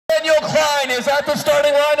9 is at the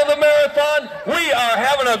starting line of the marathon. We are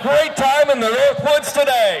having a great time in the Northwoods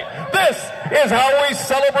today. This is how we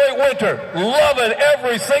celebrate winter. Loving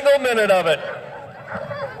every single minute of it.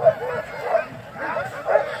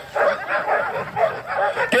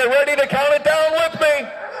 Get ready to count it down with me.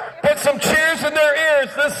 Put some cheers in their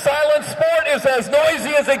ears. This silent sport is as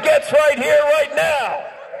noisy as it gets right here, right now.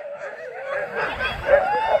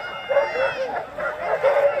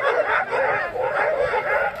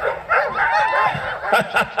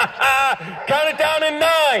 Count it down in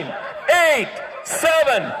 9, 8,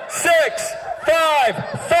 7, 6, 5,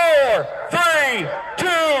 4, 3, 2,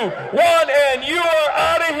 1, and you are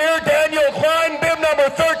out of here. Daniel Klein, bib number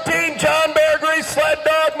 13, John Bear Grease Sled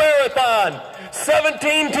Dog Marathon.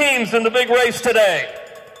 17 teams in the big race today.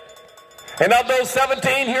 And of those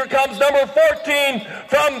 17, here comes number 14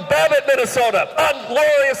 from Babbitt, Minnesota, a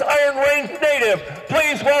glorious Iron Range native.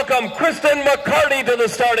 Please welcome Kristen McCarty to the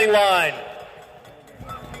starting line.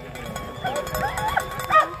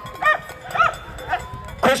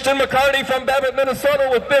 Kristen McCarty from Babbitt, Minnesota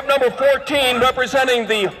with bib number 14, representing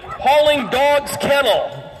the Hauling Dogs Kennel.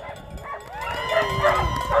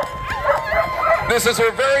 This is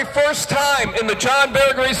her very first time in the John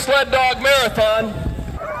Bear Grease Sled Dog Marathon.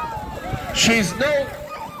 She's no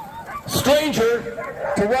stranger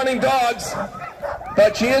to running dogs,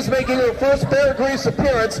 but she is making her first Bear Grease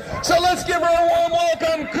appearance. So let's give her a warm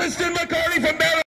welcome, Kristen McCarty from Babbitt.